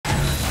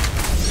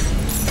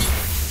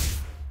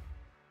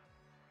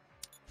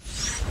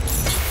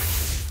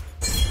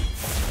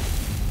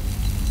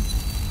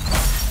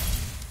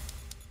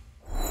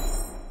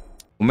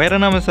मेरा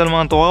नाम है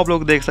सलमान, तो आप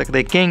लोग देख सकते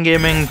हैं king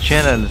gaming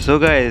channel. So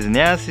guys,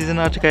 नया सीजन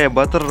आ चुका है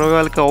बैटल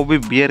रॉयल का, वो भी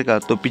बियर का।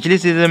 तो पिछली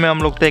सीजन में हम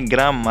लोग थे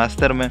ग्राम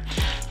मास्टर में,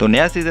 तो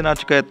नया सीजन आ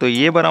चुका है। तो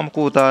ये बार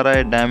हमको उतारा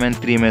है डायमंड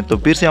 3 में। तो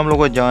फिर से हम लोग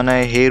को जाना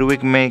है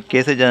हेरोइक में।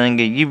 कैसे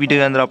जाएंगे ये वीडियो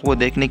के अंदर आपको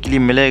देखने के लिए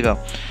मिलेगा,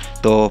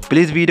 तो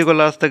प्लीज़ वीडियो को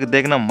लास्ट तक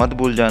देखना मत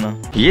भूल जाना।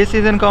 ये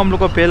सीज़न का हम लोग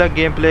का पहला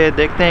गेम प्ले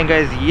देखते हैं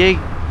गाइस। ये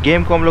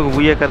गेम को हम लोग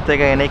वुया करते हैं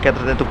या नहीं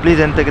करते हैं, तो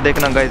प्लीज़ एंड तक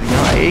देखना गाइस।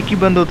 यहाँ एक ही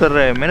बंदा उतर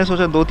रहा है, मैंने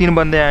सोचा 2-3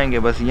 बंदे आएंगे,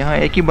 बस यहाँ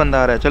एक ही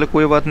बंदा आ रहा है। चलो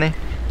कोई बात नहीं।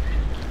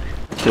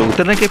 तो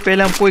उतरने के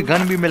पहले हम कोई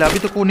गन भी मिला, अभी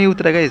तो कोई नहीं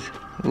उतरा गाइस,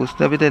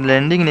 उसने अभी तो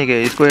लैंडिंग नहीं किया।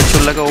 इसको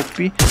हेडशॉट लगा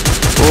ओपी,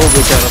 ओ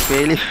बेचारा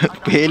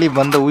पहली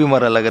बंदा वही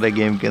मरा लग रहा है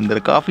गेम के अंदर।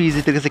 काफ़ी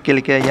ईजी तरीके से किल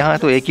किया। यहाँ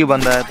तो एक ही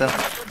बंदा आया था।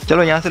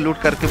 चलो यहाँ से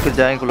लूट करके फिर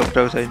जाएंगे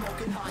क्लॉक साइड।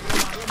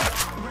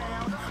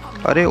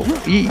 अरे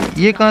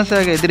ये कहाँ से आ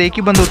गया? इधर एक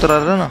ही बंदा उतरा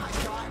रहा ना।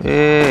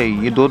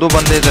 ये दो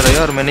बंदे इधर है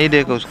यार, मैं नहीं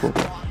देखा उसको।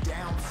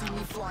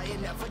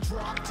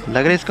 लग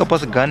रहा है इसका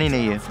पास गन ही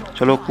नहीं है।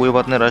 चलो कोई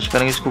बात नहीं, रश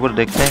करेंगे इसके ऊपर,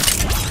 देखते हैं।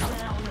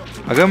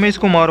 अगर मैं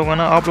इसको मारूंगा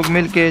ना, आप लोग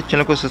मिल के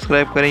चैनल को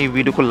सब्सक्राइब करें,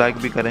 वीडियो को लाइक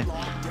भी करें,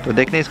 तो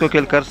देखते हैं इसको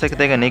किल कर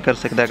सकते हैं या नहीं कर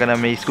सकते। अगर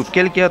मैं इसको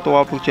किल किया तो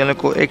आप लोग चैनल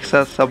को एक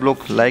साथ सब लोग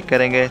लाइक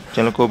करेंगे,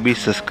 चैनल को भी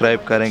सब्सक्राइब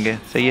करेंगे।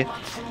 सही है।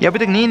 ये अभी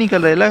तक नहीं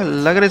निकल रहा है,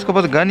 लग रहा है इसके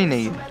पास गन ही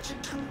नहीं है।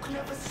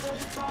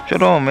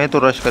 चलो मैं तो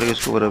रश करके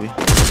इसके ऊपर, अभी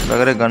लग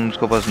रहा है गन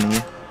उसके पास नहीं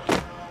है।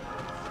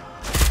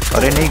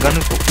 अरे नहीं, गन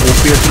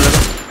ओपीएस लगा।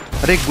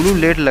 अरे ग्लू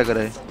लेट लग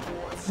रहा है।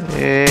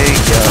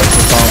 क्या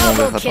तो काम हो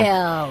गया खत्म।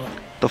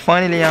 तो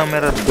फाइनली यहाँ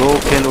मेरा 2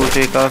 किल हो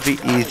गए काफ़ी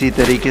इजी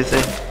तरीके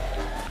से।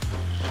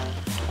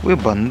 कोई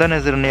बंदा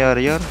नज़र नहीं आ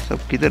रहा यार,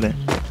 सब किधर है?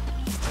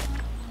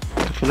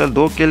 तो फिलहाल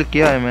 2 किल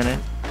किया है मैंने।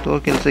 2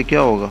 किल से क्या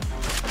होगा?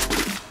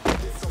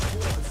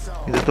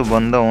 इधर तो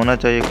बंदा होना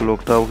चाहिए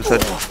क्लॉक टावर के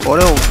साथ।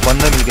 और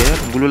बंदा मिल गया यार,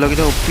 ग्लू लग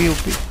जाए। ओपी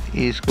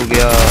इसको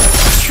गया।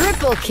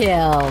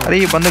 अरे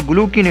ये बंदा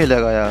ग्लू क्यों नहीं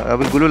लगाया?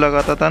 अभी ग्लू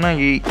लगाता था ना,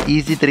 ये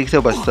इजी तरीके से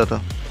बचता था,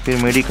 फिर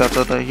मेडी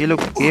करता था। ये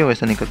लोग ये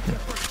वैसा नहीं करते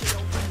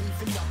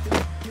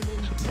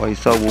भाई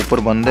साहब। ऊपर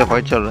बंदे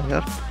फाइट चल रहा है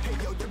यार।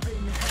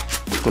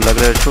 इसको लग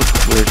रहा है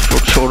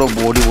छोड़ो,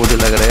 बॉडी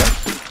लग रहा है यार।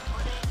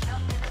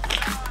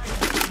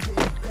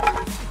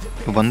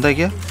 तो बंदा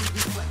क्या?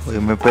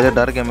 मैं पहले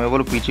डर गया, मैं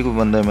बोलो पीछे को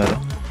बंदा है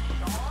मेरा।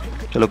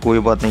 चलो कोई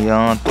बात नहीं।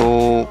 यहाँ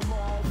तो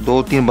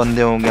 2-3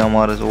 बंदे होंगे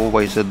हमारे से। ओ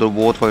भाई से तो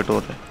बहुत फाइट हो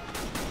रहा है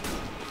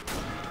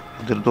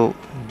इधर, तो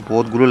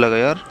बहुत ग्लू लगा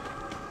यार।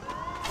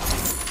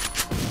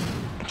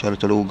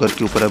 चलो ऊपर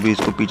के ऊपर, अभी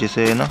इसको पीछे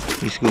से है ना,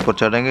 इसके ऊपर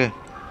चढ़ेंगे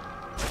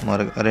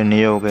हमारे। अरे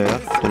नहीं हो गया यार।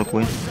 चलो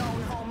कोई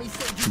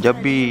नहीं।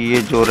 जब भी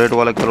ये जो रेड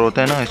वाला कलर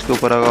होता है ना, इसके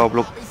ऊपर अगर आप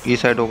लोग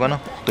इस साइड होगा ना,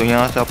 तो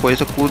यहाँ से आपको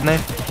ऐसे कूदना है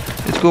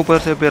इसके ऊपर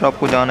से, फिर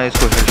आपको जाना है,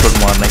 इसको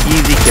हेडशॉट मारना है।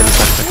 ईजी किल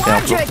कर सकते हैं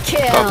आप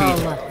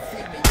लोग।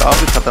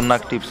 काफ़ी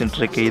खतरनाक टिप्स एंड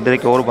ट्रिक है। इधर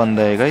एक और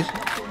बंदा है गाइस।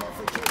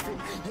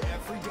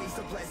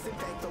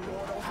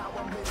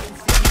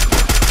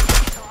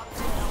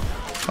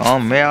 हाँ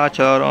मैं आ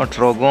चाह रहा हूँ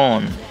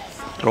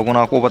ट्रोगन।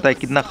 आपको पता है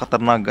कितना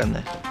खतरनाक गन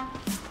है।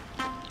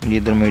 ये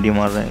इधर मेडी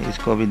मार रहे हैं,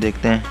 इसको अभी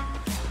देखते हैं।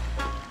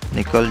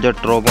 निकल जा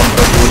ट्रोगन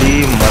का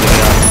गोली, मर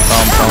गया।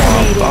 काम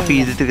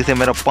काफ़ी इजी तरीके से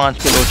मेरा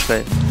 5 किल हो चुका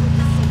है।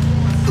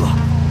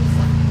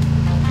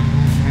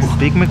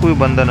 पीक में कोई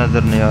बंदा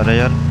नजर नहीं आ रहा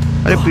यार।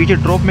 अरे पीछे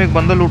ड्रॉप में एक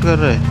बंदा लूट कर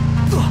रहा है।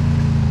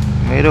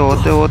 मेरे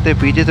होते होते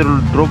पीछे से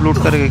ड्रॉप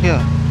लूट करेगा क्या?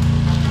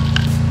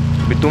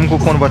 अभी तुमको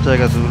कौन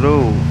बचाएगा सुरो?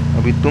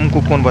 अभी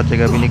तुमको कौन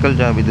बचाएगा? अभी निकल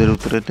जा, अभी देर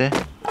उतरे थे,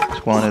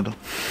 इसको आने दो।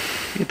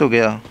 ये तो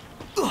गया।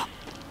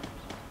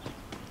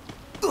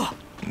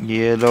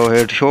 ये लो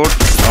हेडशॉट।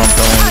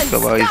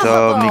 भाई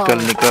साहब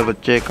निकल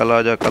बच्चे, कल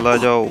आ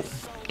जाओ।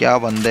 क्या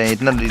बंदे हैं,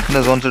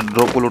 इतना जोन से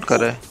ड्रॉप को लूट कर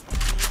रहे हैं।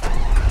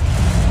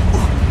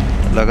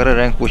 लग रहा है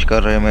रैंक पुश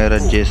कर रहे हैं मेरा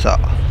जैसा।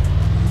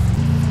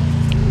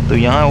 तो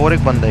यहाँ और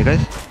एक बंदा है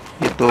गाइस।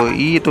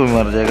 ये तो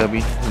मर जाएगा।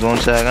 अभी जोन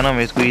से आएगा ना,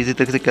 मैं इसको इजी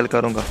तरीके से किल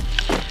करूँगा।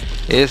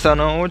 ऐसा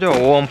ना हो जाए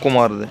वो हमको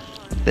मार दे।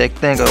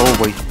 देखते हैं। ओ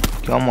भाई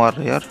क्या मार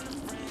रहे यार,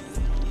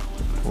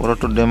 पूरा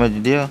तो डैमेज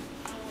दिया।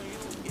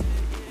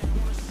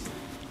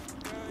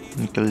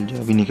 निकल जा,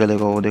 अभी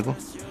निकलेगा वो, देखो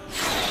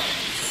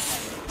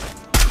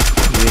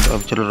ये।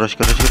 अब चलो रश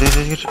कर।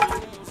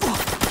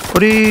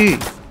 अरे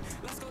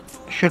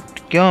शिट,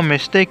 क्या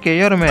मिस्टेक किया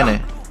यार मैंने,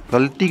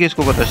 गलती के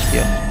इसको रश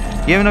किया।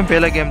 ये मेरा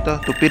पहला गेम था,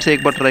 तो फिर से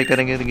एक बार ट्राई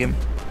करेंगे गेम।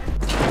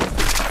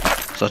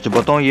 सच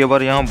बताऊँ ये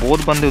बार यहाँ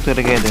बहुत बंदे उतर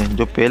गए थे।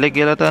 जो पहले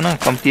खेला था ना,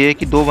 कम थी 1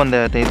 ही 2 बंदे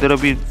आए थे। इधर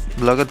अभी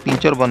लगा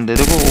 3-4 बंदे।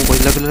 देखो वो भाई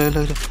लग।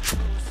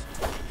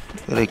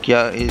 अरे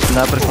क्या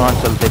स्नाइपर कहाँ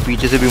चलते,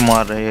 पीछे से भी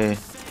मार रहे हैं।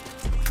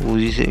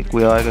 उसी से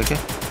कोई आएगा क्या?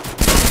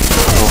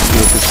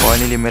 ओके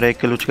फाइनली मेरा 1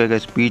 किल हो चुका है।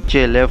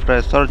 पीछे लेफ्ट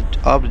राइट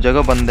सब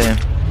जगह बंदे हैं।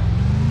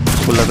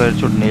 इसको लगा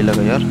हेडशॉट, नहीं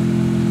लगा यार।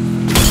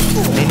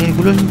 नहीं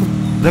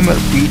अरे मैं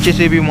पीछे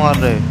से भी मार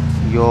रहे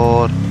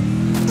यार।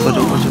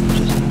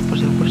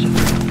 ऊपर से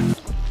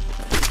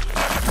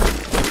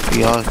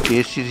यार।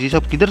 केस ये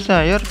सब किधर से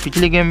आया यार?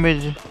 पिछले गेम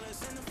में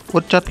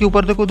और छत के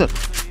ऊपर देखो उधर।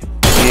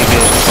 ये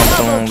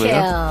कम हो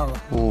गया।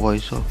 ओ भाई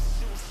साहब,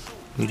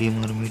 मेरी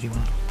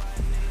मार।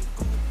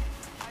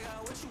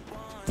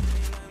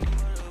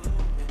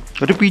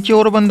 अरे पीछे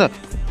और बंदा।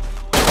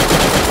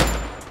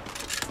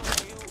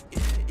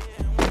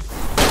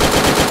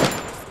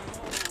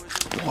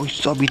 भाई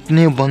साहब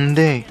इतने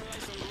बंदे,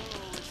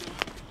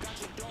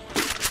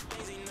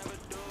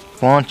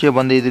 5-6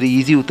 बंदे इधर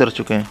इजी उतर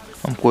चुके हैं,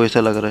 हमको ऐसा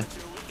लग रहा है।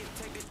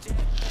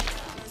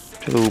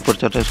 चलो ऊपर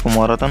चढ़ते, इसको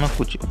मारा था ना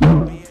कुछ,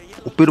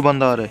 ऊपर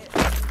बंदा आ रहा है।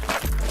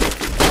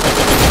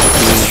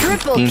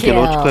 3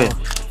 किलो चुके।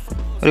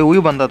 अरे वही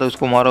बंदा था,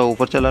 उसको मारा,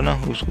 ऊपर चला ना,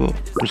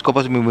 उसका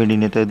पास भी मेडी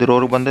नहीं था। इधर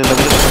और बंदे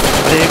लगे।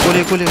 अरे एक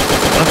गोली।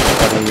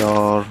 अरे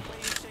यार,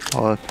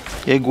 और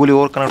एक गोली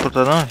और कनेक्ट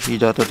होता ना, ये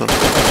जाता तो।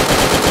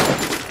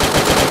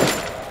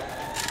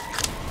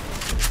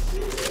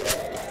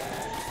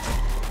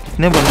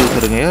 कितने बंदे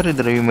उतर गए यार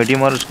इधर। ये मेडी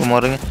मार, उसको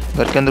मारेंगे,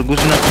 घर के अंदर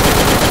घुसना।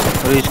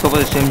 अरे इसका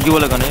पास SMG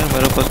वाला गन है यार,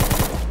 मेरे पास।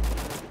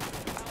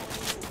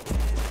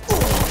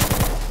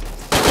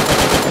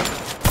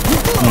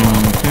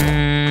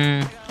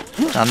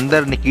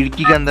 अंदर नहीं,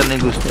 खिड़की के अंदर नहीं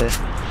घुसता है।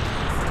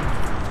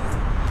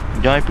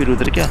 जाए फिर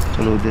उधर क्या,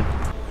 चलो उधर।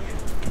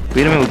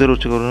 फिर मैं उधर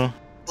उठ करूँ।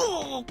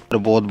 अरे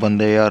बहुत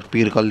बंदे यार,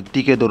 पीर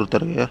गलती के दौर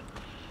उतर गए यार।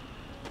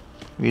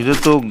 इधर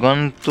तो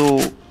गन तो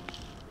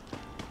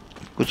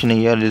कुछ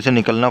नहीं यार, जैसे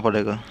निकलना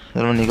पड़ेगा।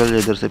 चलो निकल जाए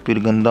इधर से, फिर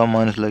गंदा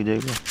माइनस लग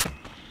जाएगा।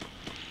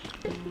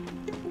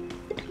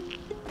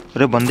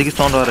 अरे बंदे की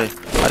साउंड आ रहा है।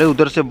 अरे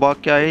उधर से भाग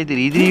के आए, इधर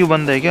ही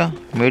बंदा है क्या?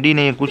 मेडी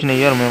नहीं है, कुछ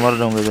नहीं यार, मैं मर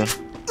जाऊंगा इधर।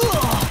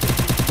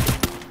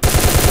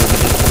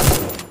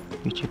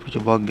 पीछे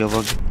भाग गया।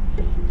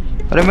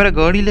 अरे मेरा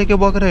गाड़ी लेके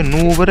भाग रहा है,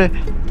 नूब है।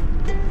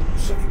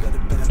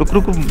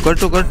 रुक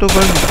गटो गाड़ी तो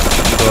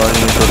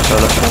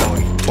चला,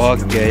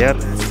 भाग गया यार।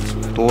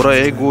 तोरा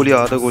एक गोली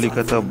आधा गोली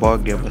का था, भाग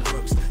गया बस।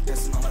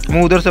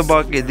 मैं उधर से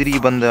भाग के इधर ही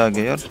बंदे आ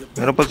गए यार।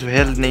 मेरे पास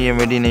हेल्थ नहीं है,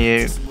 मेडी नहीं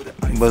है,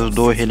 बस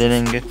 2 हिले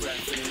लेंगे।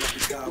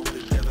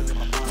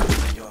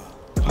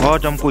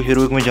 आज हमको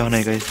हीरोइक में जाना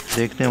है गाइस,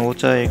 देखते हैं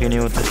होता है कि नहीं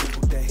होता।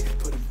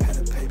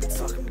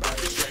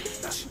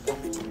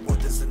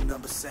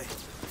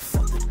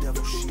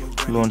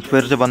 लॉन्च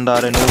फिर से बंदा आ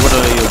रहे हैं, ऊपर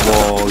रही है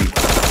बॉय।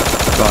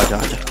 आजा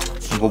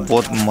उनको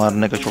बहुत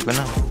मारने का शौक है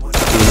ना,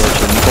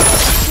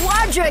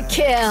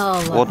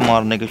 बहुत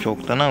मारने का शौक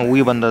था ना।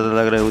 वही बंदा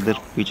लग रहा है उधर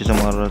पीछे से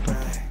मार रहा था।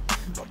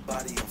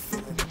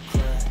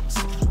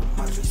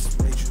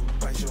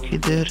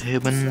 किधर है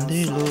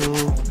बंदे लोग?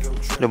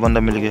 अरे बंदा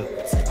मिल गया,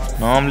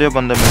 नाम लिया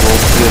बंदा मिल गया।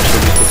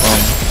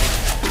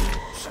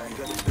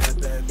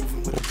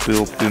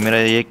 ओपी मेरा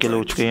 1 किलो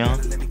उठ के यहाँ।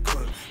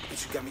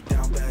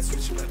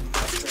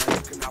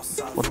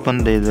 बहुत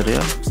बंदे इधर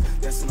यार,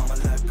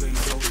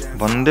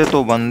 बंदे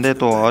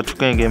तो आ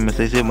चुके हैं गेम में।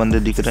 सही से बंदे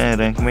दिख रहे हैं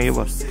रैंक में ये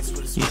बार,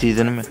 इस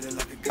सीजन में।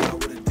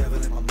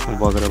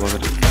 भाग रहा बॉडी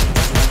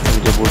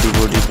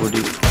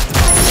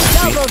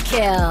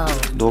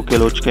 2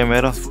 किलो उठ के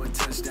मेरा।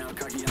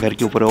 घर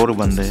के ऊपर और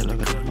बंदे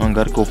लग रहे हैं। हाँ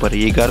घर के ऊपर,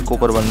 ये घर के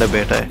ऊपर बंदा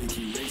बैठा है।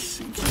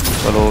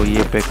 चलो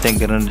ये फेंकते हैं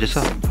ग्रेनेड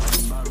जैसा।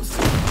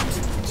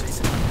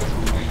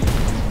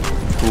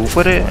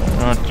 ऊपर है,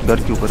 हाँ घर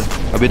के ऊपर है।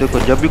 अभी देखो,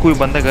 जब भी कोई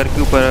बंदा घर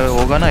के ऊपर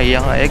होगा ना,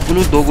 यहाँ 1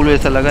 ग्लू 2 ग्लू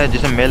ऐसा लगा है,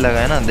 जिसमें मेल लगा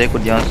है ना। देखो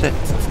ध्यान से,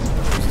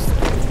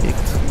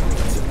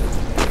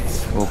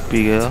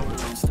 ओपी गया।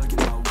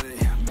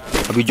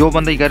 अभी जो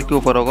बंदा घर के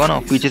ऊपर होगा ना,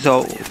 पीछे से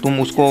तुम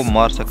उसको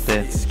मार सकते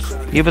हैं।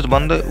 ये बस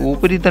बंदा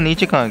ऊपर ही था,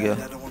 नीचे कहाँ गया?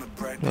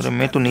 अरे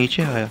मैं तो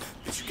नीचे आया।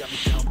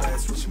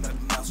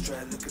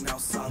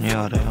 ये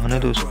आ रहा है, आने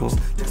दो उसको।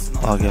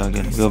 आगे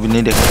अभी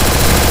नहीं देखा।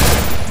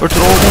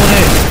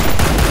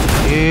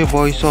 ये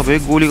भाई साहब,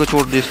 एक गोली का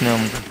छोड़ दी इसने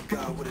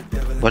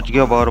हमको। बच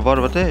गया बार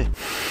बताए।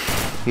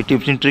 ये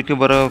टिप्स एंड ट्रिक के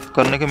बारे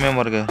करने के मैं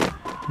मर गया।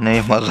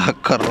 नहीं मजाक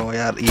कर रहा हूँ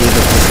यार, ये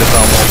तो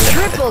काम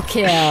हो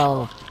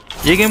गया।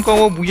 ये गेम का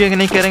वो बुया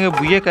नहीं करेंगे,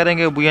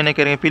 बुया नहीं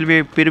करेंगे।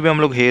 फिर भी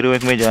हम लोग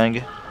हीरोइक में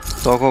जाएंगे।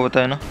 तो आपको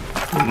बताए ना,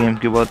 गेम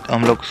के बाद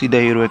हम लोग सीधा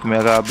हीरोइक में।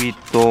 अगर अभी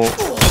तो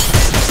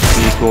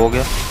ठीक हो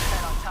गया,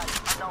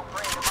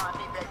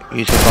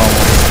 इसे काम हो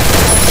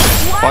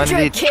गया।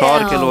 फाइनली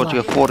 4 किलो हो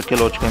चुके, 4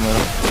 किलो हो चुके मेरा।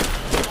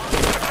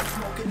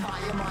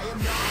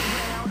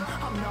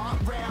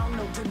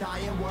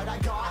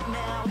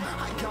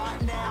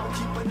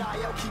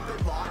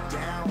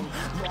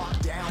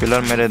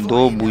 फिलहाल मेरे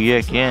 2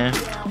 बुए किए हैं।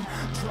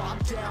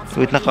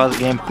 तो इतना खास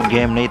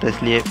गेम नहीं था,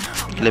 इसलिए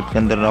क्लिप के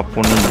अंदर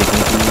आपको नहीं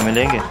देखने के लिए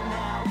मिलेंगे।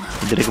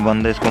 इधर एक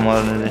बंदा, इसको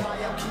मारने दे।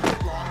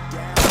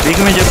 पिक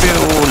में जब भी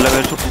वो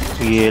लगे तो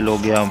ये लो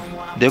गया।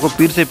 देखो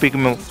फिर से पिक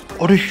में।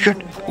 अरे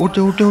शिट, उठ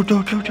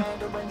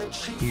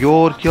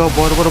यार, क्या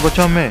बार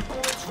बचा मैं।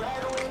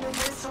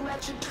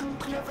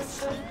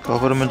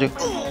 कवर मुझे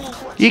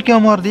ये क्या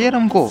मार दिया यार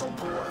हमको।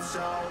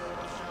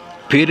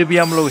 फिर भी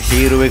हम लोग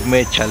हीरोइक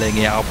में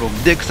चलेंगे, आप लोग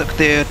देख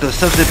सकते हैं। तो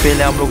सबसे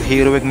पहले हम लोग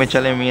हीरोइक में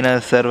चले मीना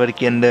सर्वर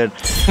के अंदर।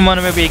 मन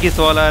में भी एक ही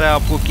सवाल आ रहा है,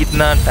 आपको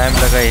कितना टाइम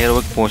लगा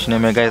हीरोइक पहुंचने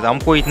में? गाइस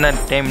हमको इतना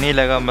टाइम नहीं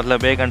लगा,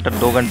 मतलब 1 घंटा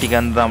 2 घंटे के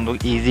अंदर हम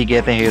लोग इजी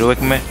गए थे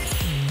हीरोइक में।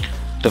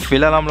 तो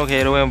फिलहाल हम लोग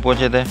हीरोइक में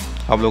पहुंचे थे,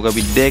 आप लोग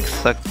अभी देख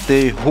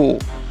सकते हो।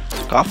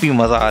 काफ़ी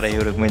मज़ा आ रहा है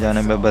हीरोइक में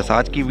जाने में। बस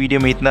आज की वीडियो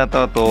में इतना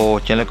था। तो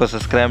चैनल को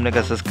सब्सक्राइब नहीं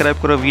कर,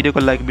 सब्सक्राइब करो, वीडियो को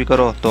लाइक भी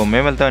करो। तो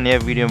मैं मिलता हूँ नया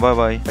वीडियो में।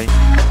 Bye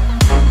bye.